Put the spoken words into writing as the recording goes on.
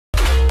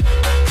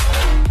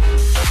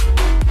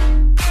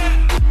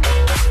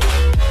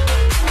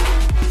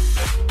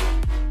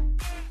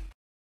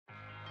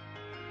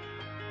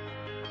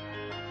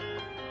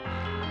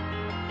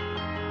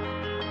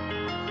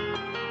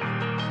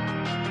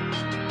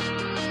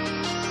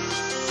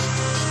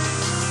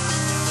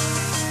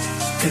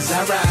Cause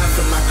I ride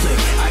for my click,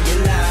 I get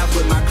live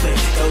with my click,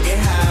 go get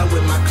high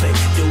with my click,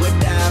 do or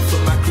die for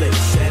my click.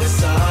 Said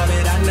it's all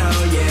that I know,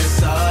 yeah,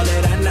 it's all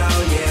that I know,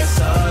 yeah, it's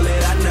all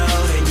that I know.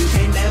 And you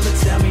can't never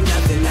tell me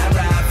nothing, I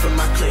ride for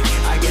my click,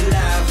 I get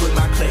live with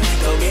my click,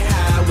 go get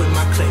high with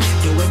my click,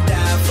 do or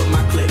die for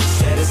my click.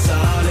 Said it's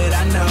all that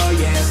I know,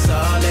 yeah, it's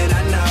all that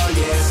I know,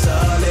 yeah, it's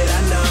all that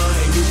I know.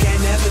 And you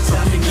can't never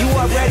tell me nothing. You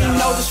already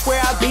know just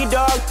where I be,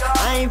 dog.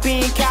 I ain't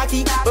being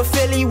cocky, but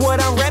Philly what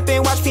I'm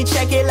reppin'. Watch me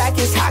check it like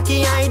it's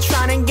hockey. I ain't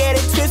tryna get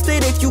it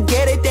twisted. If you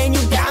get it, then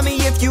you got me.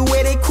 If you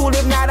with it, cool.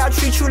 If not, I'll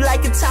treat you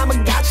like a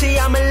Tamagotchi.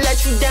 I'ma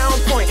let you down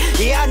point.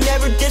 Yeah, I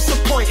never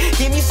disappoint.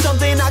 Give me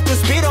something I can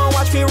spit on.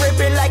 Watch me rip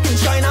it like a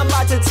joint. I'm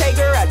about to take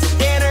her out to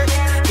dinner.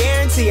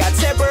 Guarantee I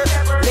tip her.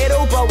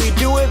 Little, but we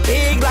do it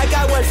big like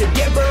I was a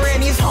dipper.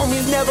 And these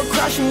homies never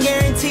crushing.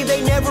 Guarantee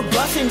they never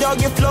bustin'.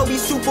 Dog, your flow be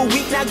super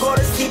weak. Now go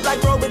to sleep like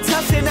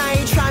Robitussin.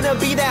 I ain't tryna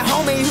be that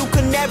homie who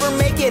could never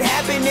make it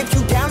happen. If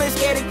you down, let's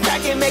get it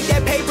crackin'. Make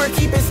that paper,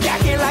 keep it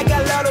stacking like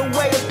I love the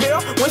way it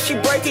feel. When she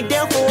break it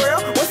down for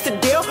real, what's the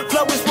deal?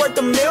 Flow is worth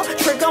a meal.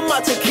 Trick, I'm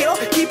about to kill.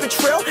 Keep it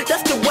trill.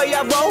 That's the way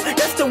I roll.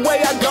 That's the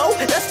way I go.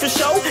 That's for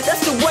show.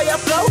 That's the way I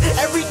flow.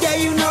 Every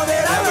day you know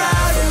that I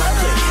ride with my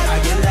click. I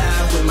get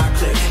live with my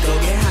click, go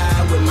get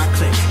high with my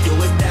click, do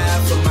or die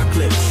for my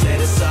click. Said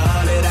it's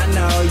all that I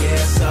know, yeah,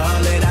 it's all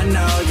that I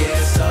know,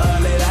 yeah, it's all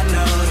that I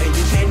know. And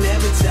you can't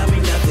never tell me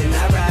nothing,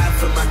 I ride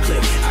for my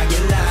click, I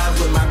get live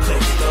with my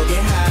click, go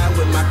get high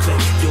with my click,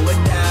 do or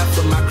die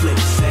for my click.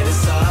 Said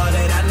it's all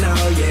that I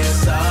know, yeah,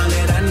 it's all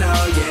that I know,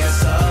 yeah,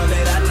 it's all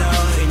that I know.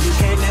 And you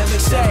can't never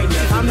tell me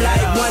nothing. I'm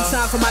like, one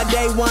time for my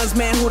day ones,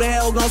 man, who the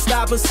hell gon'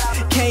 stop us?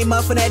 Came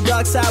up from that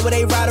dark side where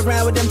they ride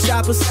around with them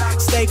choppers.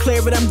 Stay clear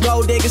of them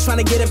gold diggers trying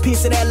to get a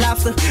piece of that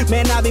lobster.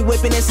 Man, I be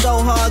whipping it so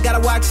hard, gotta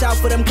watch out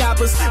for them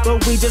coppers.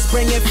 But we just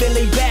bringin'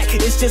 Philly back,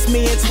 it's just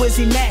me and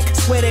Twizzy Mac.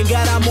 Swear to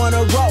God I'm on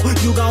a roll,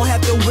 you gon'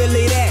 have to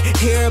willy that.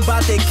 Hear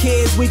about the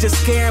kids, we just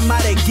scare them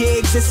out of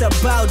gigs. It's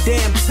about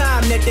damn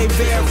time that they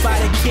verify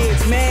the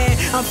kids, man.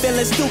 I'm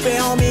feeling stupid,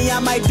 homie, I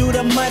might do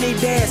the money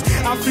dance.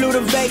 I flew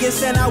to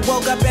Vegas and I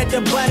woke up at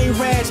the Bunny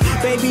Ranch.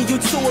 Baby, you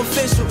too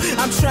official,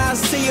 I'm trying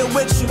to see it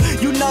with you.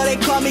 You know they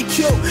call me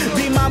cute,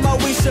 be Mama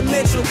Wisha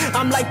Mitchell.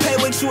 I'm like, pay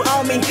what you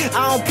owe me,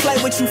 I don't play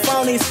with you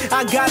phonies.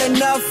 I got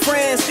enough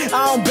friends,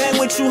 I don't bang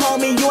with you,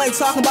 homie. You ain't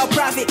talking about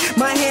profit,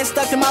 my hand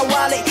stuck in my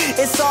wallet.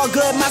 It's all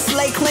good, my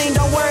slate clean,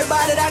 don't worry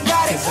about it, I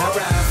got it. Cause I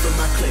ride for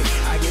my click,